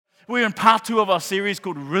We're in part 2 of our series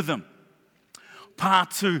called Rhythm.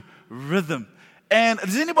 Part 2, Rhythm. And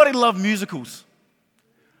does anybody love musicals?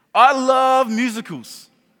 I love musicals.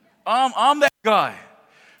 I'm that guy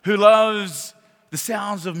who loves the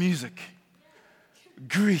sounds of music.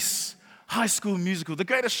 Grease, High School Musical, The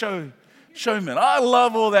Greatest Showman. I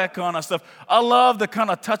love all that kind of stuff. I love the kind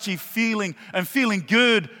of touchy feeling and feeling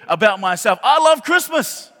good about myself. I love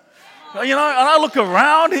Christmas. You know, and I look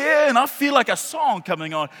around here and I feel like a song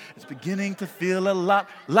coming on. It's beginning to feel a lot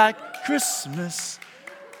like Christmas.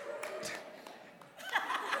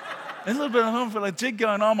 There's a little bit of home for like jig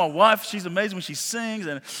going on. My wife, she's amazing when she sings,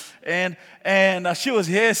 and she was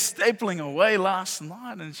here stapling away last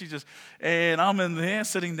night, and I'm in there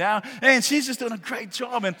sitting down, and she's just doing a great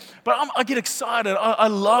job. But I get excited. I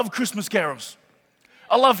love Christmas carols.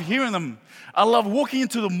 I love hearing them. I love walking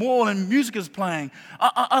into the mall and music is playing.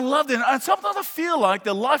 I love them. And sometimes I feel like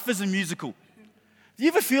that life is a musical. Do you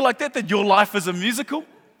ever feel like that your life is a musical?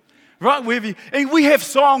 Right? We have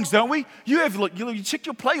songs, don't we? You check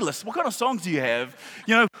your playlist. What kind of songs do you have?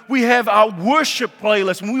 You know, we have our worship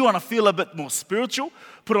playlist when we want to feel a bit more spiritual.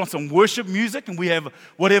 Put on some worship music, and we have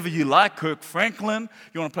whatever you like. Kirk Franklin,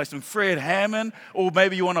 you want to play some Fred Hammond, or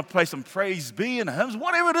maybe you want to play some Praise Be and hymns,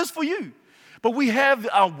 whatever it is for you. But we have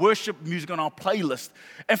our worship music on our playlist.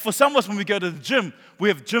 And for some of us, when we go to the gym, we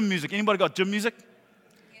have gym music. Anybody got gym music?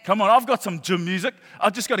 Come on, I've got some gym music.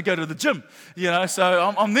 I've just got to go to the gym,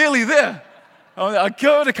 so I'm nearly there. I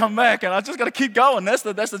go to come back, and I just got to keep going. That's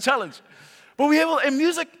the challenge. But we have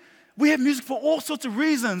music for all sorts of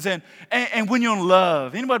reasons. And when you're in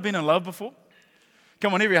love, anybody been in love before?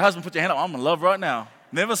 Come on, every husband, put your hand up. I'm in love right now.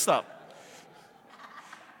 Never stop.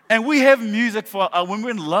 And we have music for when we're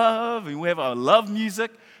in love, and we have our love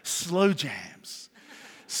music, slow jams.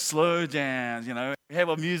 Slow jams, We have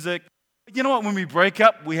our music. You know what? When we break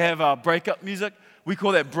up, we have our breakup music. We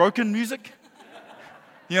call that broken music.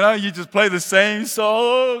 You just play the same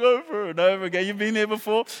song over and over again. You've been there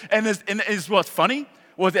before. And it's what's funny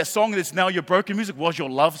was that song that's now your broken music was your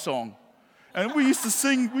love song. And we used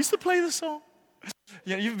to play the song.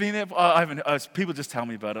 You've been there. I haven't. People just tell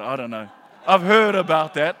me about it. I don't know. I've heard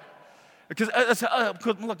about that. Because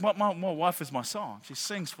look, my wife is my song. She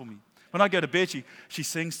sings for me. When I go to bed, she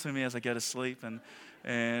sings to me as I go to sleep. Or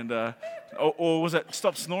was it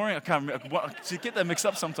Stop Snoring? I can't remember. You get that mixed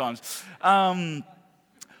up sometimes.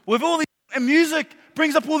 With all these, and music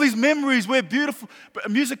brings up all these memories. We're beautiful.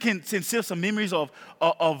 Music can set some memories of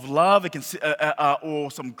love. It can or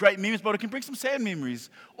some great memories, but it can bring some sad memories.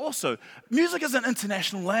 Also, music is an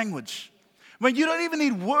international language. You don't even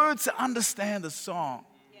need words to understand a song.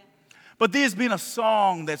 Yeah. But there's been a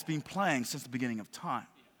song that's been playing since the beginning of time.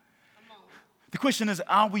 The question is,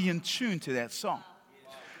 are we in tune to that song?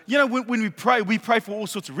 When we pray for all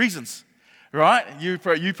sorts of reasons, right? You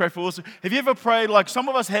pray for all sorts. Have you ever prayed, like some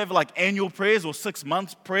of us have like annual prayers or 6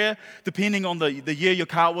 months prayer, depending on the year your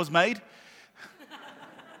car was made?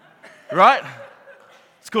 Right?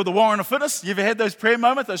 It's called the Warren of Fitness. You ever had those prayer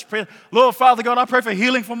moments? Lord, Father God, I pray for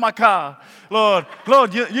healing for my car. Lord,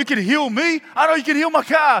 you can heal me. I know you can heal my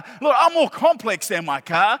car. Lord, I'm more complex than my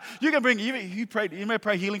car. You may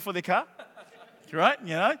pray healing for their car. Right,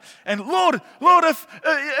 and Lord,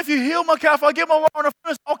 if you heal my car, if I get my Warren of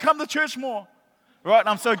Fitness, I'll come to church more. Right, and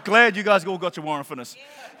I'm so glad you guys all got your Warren of Fitness.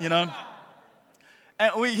 And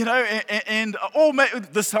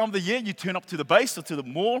this time of the year, you turn up to the base or to the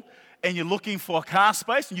mall, and you're looking for a car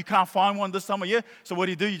space, and you can't find one this time of year. So what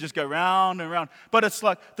do? You just go round and round. But it's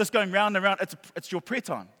like this going round and round. It's your prayer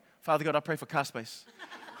time. Father God, I pray for car space.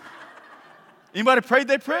 Anybody prayed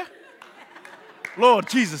that prayer? Lord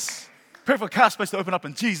Jesus, pray for a car space to open up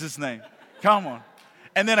in Jesus' name. Come on.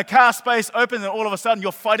 And then a car space opens, and all of a sudden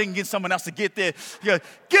you're fighting against someone else to get there. You go,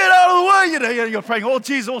 get out of the way. You're praying, oh,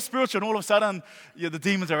 Jesus, all spiritual, and all of a sudden the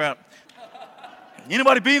demons are out.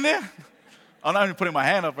 Anybody been there? I'm only putting my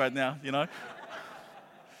hand up right now,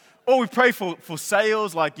 Or we pray for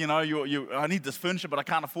sales, like, I need this furniture, but I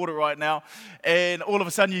can't afford it right now. And all of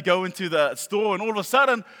a sudden you go into the store, and all of a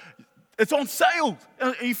sudden it's on sale.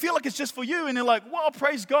 And you feel like it's just for you. And you're like, well,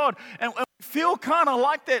 praise God. And we feel kind of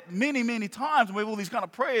like that many, many times. And we have all these kind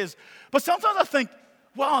of prayers. But sometimes I think,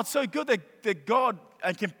 wow, it's so good that God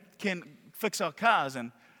can fix our cars.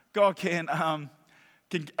 And God can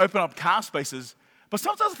open up car spaces. But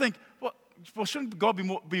sometimes I think, well, shouldn't God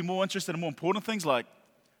be more interested in more important things like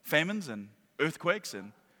famines and earthquakes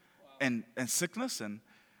and sickness? And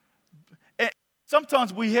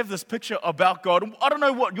sometimes we have this picture about God. I don't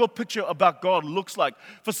know what your picture about God looks like.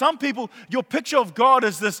 For some people, your picture of God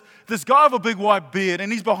is this guy with a big white beard,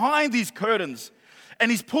 and he's behind these curtains,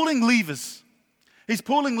 and he's pulling levers. He's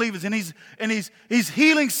pulling levers and he's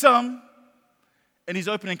healing some and he's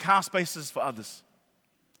opening car spaces for others.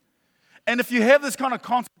 And if you have this kind of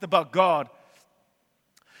concept about God,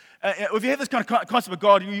 you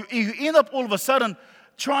end up all of a sudden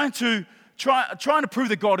trying to prove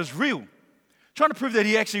that God is real. Trying to prove that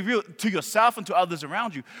He's actually real to yourself and to others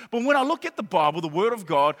around you. But when I look at the Bible, the Word of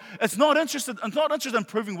God, it's not interested in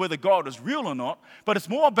proving whether God is real or not, but it's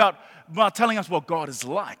more about telling us what God is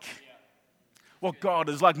like. What God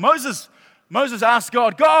is like. Moses asked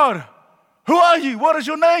God, God, who are you? What is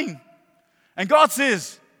your name? And God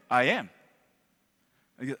says, I am.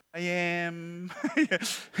 He goes, I am.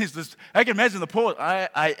 I can imagine the pause.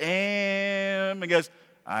 I am. He goes,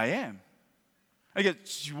 I am. He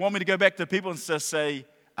goes, you want me to go back to the people and just say,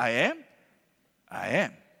 I am? I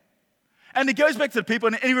am. And he goes back to the people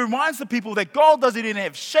and he reminds the people that God doesn't even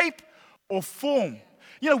have shape or form.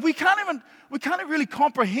 We can't really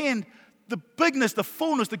comprehend the bigness, the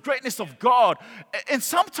fullness, the greatness of God. And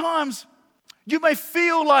sometimes you may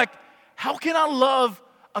feel like, how can I love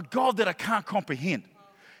a God that I can't comprehend?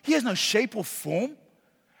 He has no shape or form.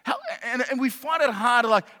 And we find it hard,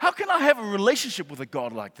 like, how can I have a relationship with a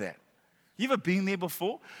God like that? You ever been there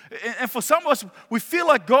before? And for some of us, we feel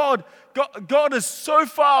like God is so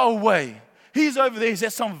far away. He's over there. He's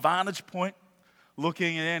at some vantage point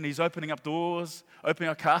looking in. He's opening up doors, opening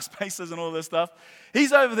up car spaces and all this stuff.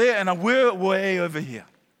 He's over there and we're way over here.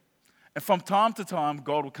 And from time to time,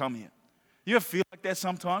 God will come here. You ever feel like that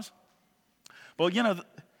sometimes? Well,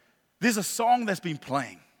 there's a song that's been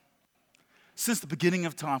playing since the beginning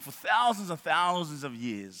of time for thousands and thousands of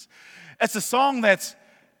years. It's a song that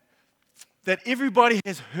everybody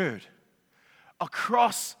has heard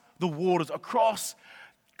across the waters, across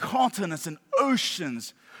continents and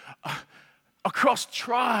oceans, across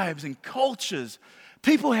tribes and cultures.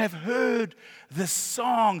 People have heard this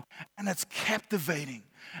song and it's captivating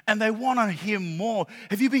and they want to hear more.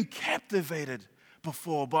 Have you been captivated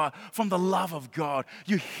before from the love of God?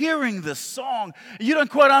 You're hearing this song. You don't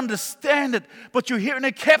quite understand it, but you're hearing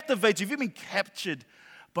it captivates you. Have you been captured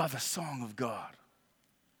by the song of God?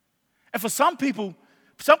 And for some people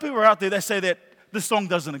are out there that say that this song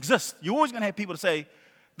doesn't exist. You're always going to have people to say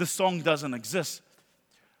the song doesn't exist.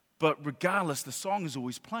 But regardless, the song is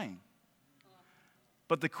always playing.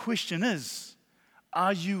 But the question is,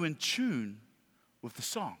 are you in tune with the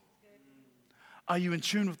song? Are you in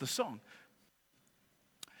tune with the song?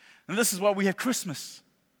 And this is why we have Christmas.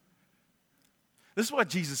 This is why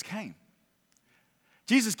Jesus came.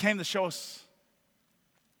 Jesus came to show us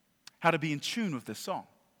how to be in tune with this song.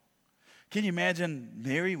 Can you imagine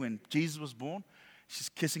Mary when Jesus was born? She's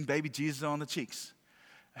kissing baby Jesus on the cheeks.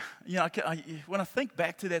 When I think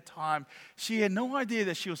back to that time, she had no idea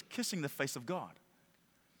that she was kissing the face of God.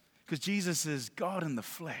 Because Jesus is God in the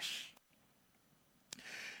flesh.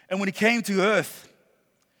 And when He came to earth,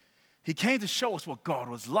 He came to show us what God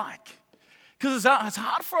was like. Because it's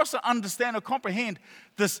hard for us to understand or comprehend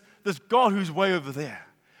this God who's way over there.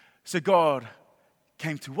 So God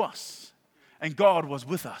came to us. And God was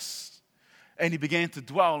with us. And He began to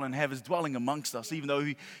dwell and have His dwelling amongst us. Even though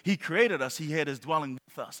He created us, He had His dwelling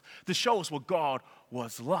with us to show us what God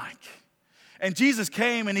was like. And Jesus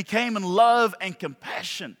came, and He came in love and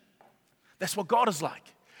compassion. That's what God is like.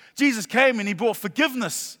 Jesus came and He brought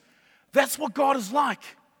forgiveness. That's what God is like.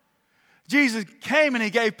 Jesus came and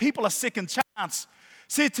He gave people a second chance.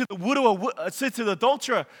 Said to the widow, said to the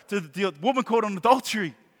adulterer, to the woman caught in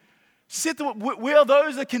adultery, said to, where are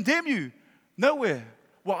those that condemn you? Nowhere.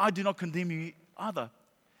 Well, I do not condemn you either.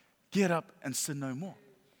 Get up and sin no more.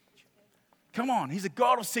 Come on, He's a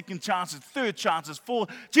God of second chances, third chances, fourth.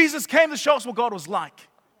 Jesus came to show us what God was like.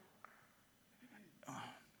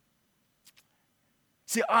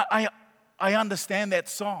 See, I understand that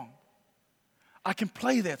song. I can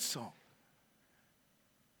play that song.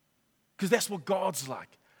 Because that's what God's like.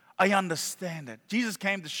 I understand it. Jesus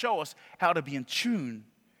came to show us how to be in tune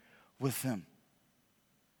with Him.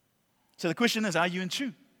 So the question is, are you in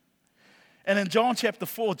tune? And in John chapter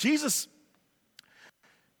 4, Jesus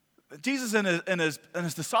and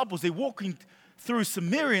his disciples, they're walking through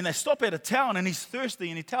Samaria and they stop at a town and He's thirsty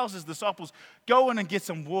and He tells His disciples, go in and get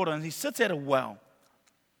some water. And He sits at a well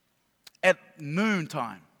at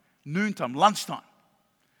noontime, lunchtime.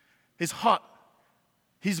 He's hot.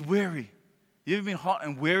 He's weary. You ever been hot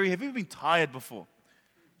and weary? Have you ever been tired before?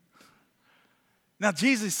 Now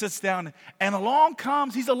Jesus sits down and along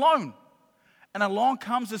comes, He's alone. And along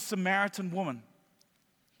comes a Samaritan woman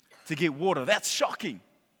to get water. That's shocking.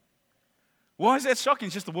 Why is that shocking?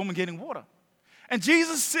 It's just a woman getting water. And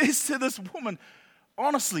Jesus says to this woman,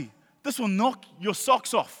 honestly, this will knock your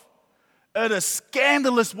socks off. It is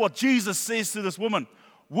scandalous what Jesus says to this woman.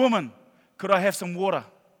 Woman, could I have some water?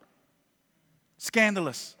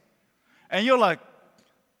 Scandalous. And you're like,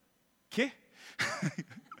 okay?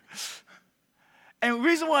 And the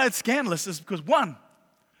reason why it's scandalous is because, one,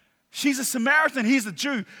 she's a Samaritan, he's a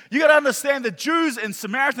Jew. You got to understand that Jews and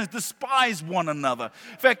Samaritans despise one another.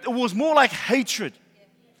 In fact, it was more like hatred.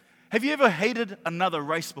 Have you ever hated another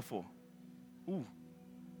race before? Ooh.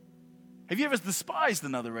 Have you ever despised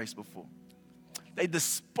another race before? They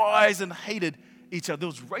despised and hated each other. There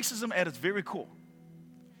was racism at its very core.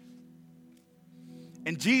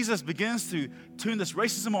 And Jesus begins to turn this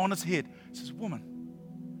racism on its head. He says, woman.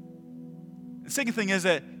 The second thing is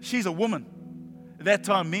that she's a woman. At that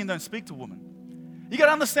time, men don't speak to women. You got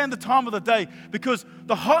to understand the time of the day, because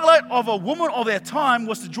the highlight of a woman of their time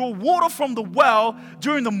was to draw water from the well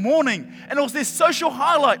during the morning. And it was their social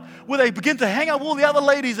highlight where they begin to hang out with all the other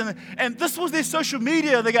ladies. And this was their social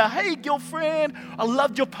media. They go, hey, girlfriend, I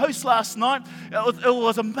loved your post last night. It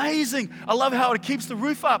was amazing. I love how it keeps the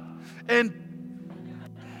roof up. And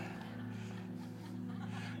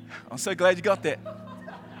I'm so glad you got that.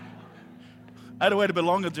 I had to wait a bit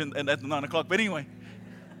longer at the 9 o'clock. But anyway.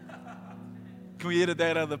 Can we edit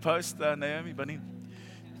that out of the post, Naomi?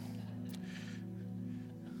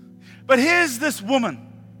 But here's this woman,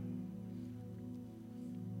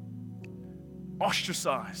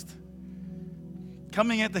 ostracized,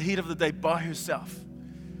 coming at the heat of the day by herself.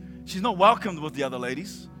 She's not welcomed with the other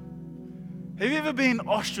ladies. Have you ever been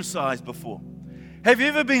ostracized before? Have you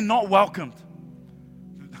ever been not welcomed?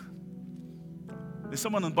 There's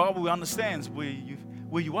someone in the Bible who understands where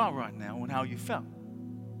you are right now and how you felt.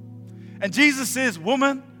 And Jesus says,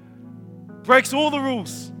 woman, breaks all the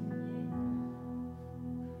rules.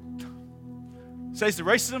 Says to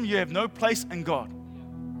racism, you have no place in God.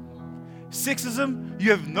 Sexism,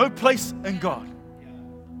 you have no place in God.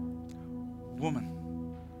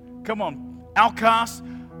 Woman, come on, outcast,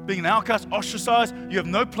 being an outcast, ostracized, you have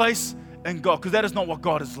no place in God, because that is not what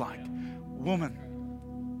God is like. Woman,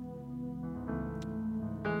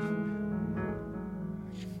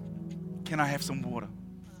 can I have some water?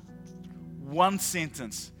 One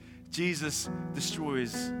sentence, Jesus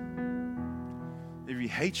destroys every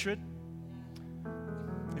hatred.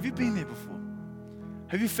 Have you been there before?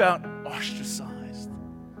 Have you felt ostracized?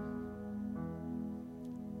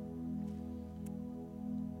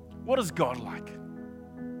 What is God like?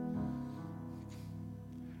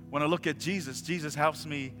 When I look at Jesus, Jesus helps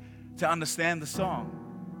me to understand the song.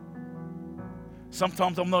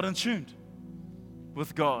 Sometimes I'm not in tune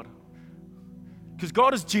with God, because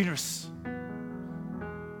God is generous.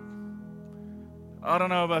 I don't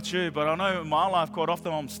know about you, but I know in my life quite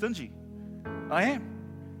often I'm stingy. I am.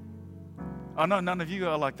 I know none of you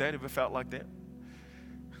are like that, ever felt like that.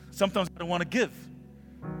 Sometimes I don't want to give.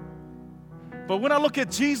 But when I look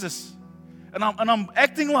at Jesus and I'm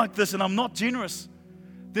acting like this and I'm not generous,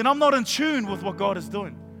 then I'm not in tune with what God is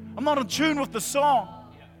doing. I'm not in tune with the song.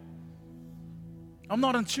 I'm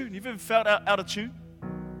not in tune. You've ever felt out of tune?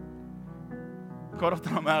 Quite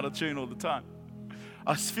often I'm out of tune all the time.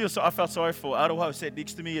 I felt sorry for Aroha, who sat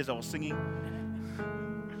next to me as I was singing.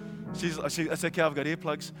 I said, okay, I've got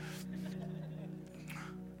earplugs.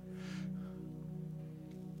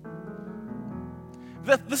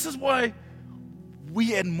 This is why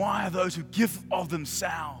we admire those who give of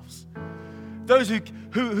themselves. Those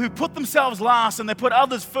who put themselves last and they put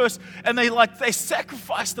others first, and they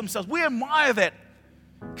sacrifice themselves. We admire that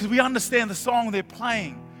because we understand the song they're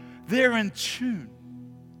playing. They're in tune.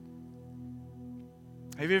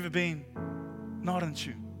 Have you ever been not in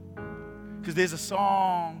tune? Because there's a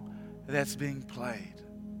song that's being played,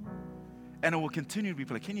 and it will continue to be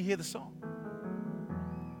played. Can you hear the song?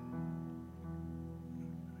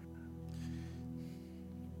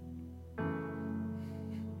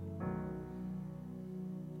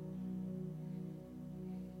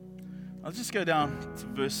 I'll just go down to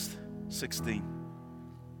verse 16.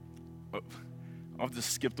 I've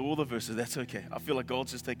just skipped all the verses. That's okay. I feel like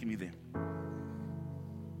God's just taking me there.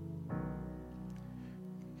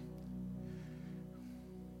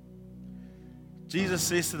 Jesus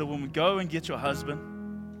says to the woman, go and get your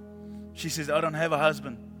husband. She says, I don't have a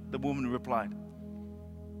husband. The woman replied.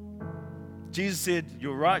 Jesus said,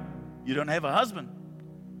 you're right. You don't have a husband.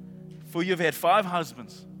 For you've had 5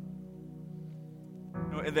 husbands.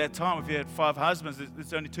 At that time, if you had 5 husbands,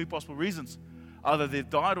 there's only 2 possible reasons. Either they've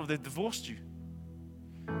died or they've divorced you.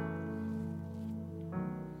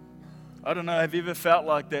 I don't know, have you ever felt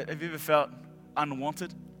like that? Have you ever felt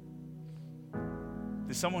unwanted?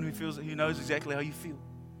 There's someone who knows exactly how you feel.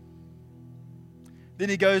 Then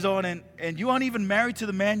he goes on, and you aren't even married to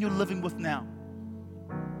the man you're living with now.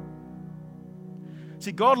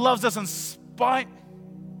 See, God loves us in spite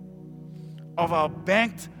of our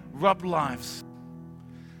bankrupt lives.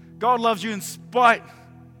 God loves you in spite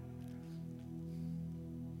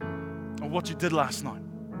of what you did last night.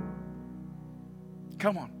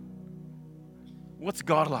 Come on. What's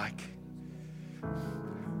God like?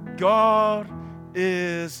 God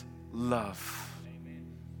is love.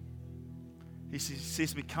 He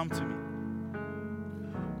says to me, come to me.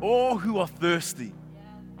 All who are thirsty.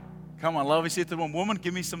 Come on, love. He said to one woman,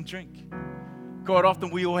 give me some drink. God, often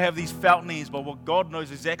we all have these felt needs, but what God knows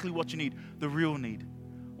exactly what you need, the real need.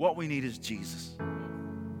 What we need is Jesus.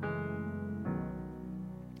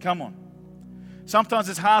 Come on. Sometimes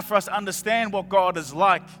it's hard for us to understand what God is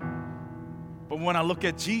like. But when I look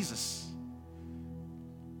at Jesus,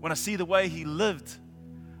 when I see the way He lived,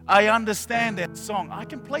 I understand that song. I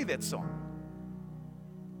can play that song.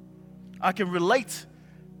 I can relate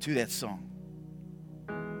to that song.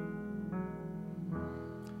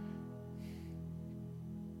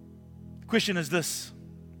 The question is this: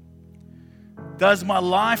 does my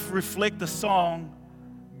life reflect the song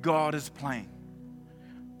God is playing?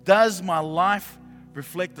 Does my life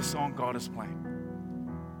reflect the song God is playing?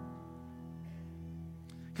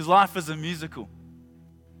 Because life is a musical.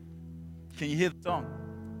 Can you hear the song?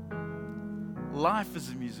 Life is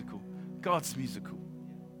a musical. God's musical.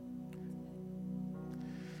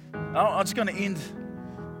 I'm just going to end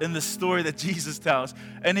in the story that Jesus tells.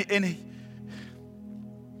 And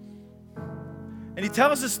he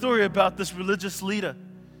tells a story about this religious leader.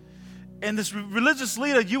 And this religious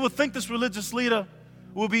leader, you would think this religious leader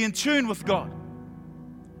will be in tune with God.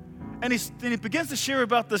 And he begins to share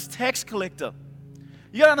about this tax collector.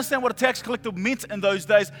 You got to understand what a tax collector meant in those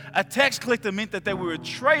days. A tax collector meant that they were a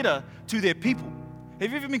traitor to their people.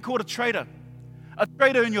 Have you ever been called a traitor? A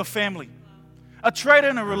traitor in your family. A traitor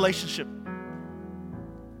in a relationship.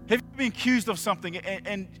 Have you been accused of something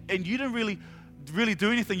and you didn't really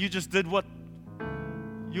do anything? You just did what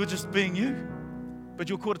you were just being you, but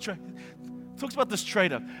you were called a traitor. It talks about this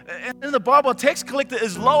traitor. And in the Bible, a tax collector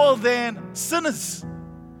is lower than sinners.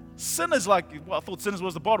 Sinners, I thought sinners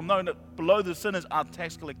was the bottom. No, below the sinners are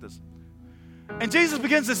tax collectors. And Jesus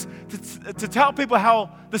begins to tell people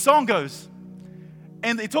how the song goes.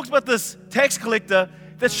 And he talks about this tax collector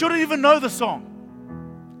that shouldn't even know the song.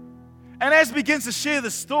 And as he begins to share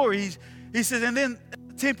the story, he says, and then in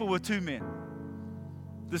the temple were two men.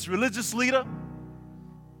 This religious leader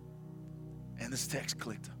and this tax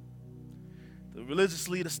collector. The religious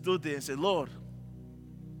leader stood there and said, Lord,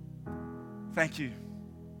 thank you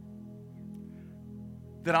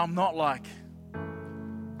that I'm not like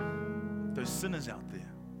those sinners out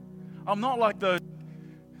there. I'm not like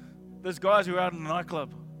those guys who are out in the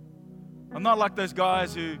nightclub. I'm not like those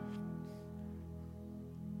guys who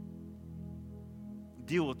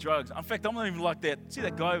deal with drugs. In fact, I'm not even like that. See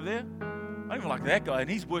that guy over there? I'm not even like that guy, and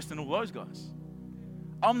he's worse than all those guys.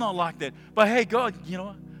 I'm not like that. But hey, God, you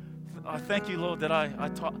know, I thank you, Lord, that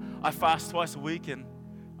I fast twice a week and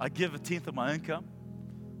I give 1/10 of my income.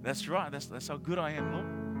 That's right. That's how good I am,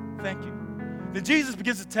 Lord. Thank you. Then Jesus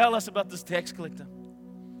begins to tell us about this tax collector.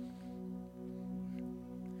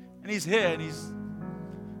 And he's here, and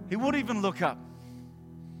he wouldn't even look up.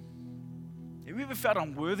 Have you ever felt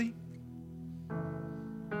unworthy?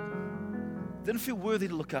 Didn't feel worthy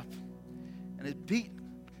to look up. And he beat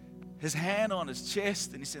his hand on his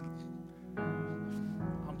chest, and he said,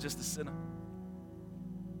 I'm just a sinner.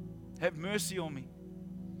 Have mercy on me.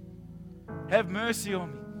 Have mercy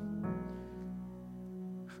on me.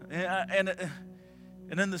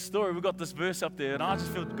 And in the story, we got this verse up there, and I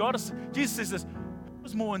just feel Jesus says this, who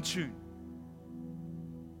was more in tune?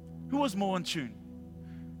 Who was more in tune?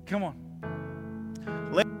 Come on.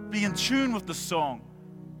 Let's be in tune with the song.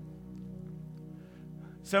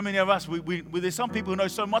 So many of us, there's some people who know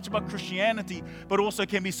so much about Christianity, but also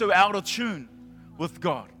can be so out of tune with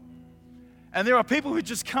God. And there are people who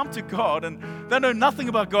just come to God and they know nothing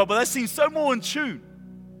about God, but they seem so more in tune.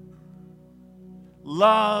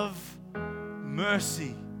 Love,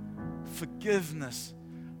 mercy, forgiveness,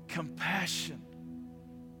 compassion.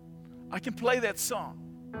 I can play that song.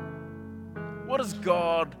 What is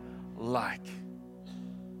God like?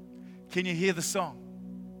 Can you hear the song?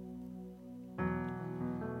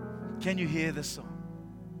 Can you hear the song?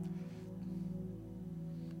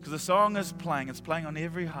 Because the song is playing. It's playing on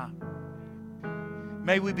every heart.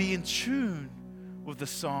 May we be in tune with the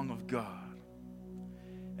song of God.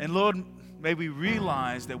 And Lord, may we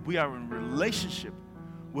realize that we are in relationship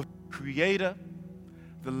with the Creator,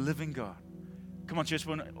 the living God. Come on, church,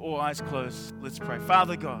 when all eyes closed, let's pray.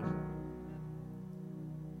 Father God,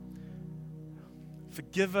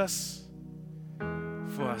 forgive us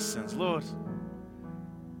for our sins. Lord,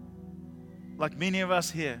 like many of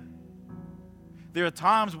us here, there are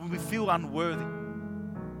times when we feel unworthy.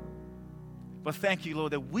 But thank you,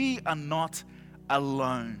 Lord, that we are not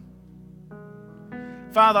alone.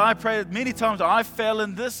 Father, I pray that many times I fail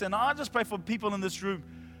in this, and I just pray for people in this room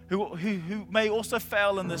who may also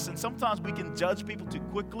fail in this. And sometimes we can judge people too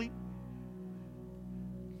quickly.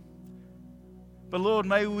 But Lord,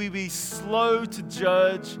 may we be slow to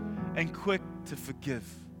judge and quick to forgive.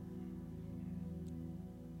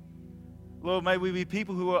 Lord, may we be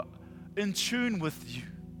people who are in tune with you.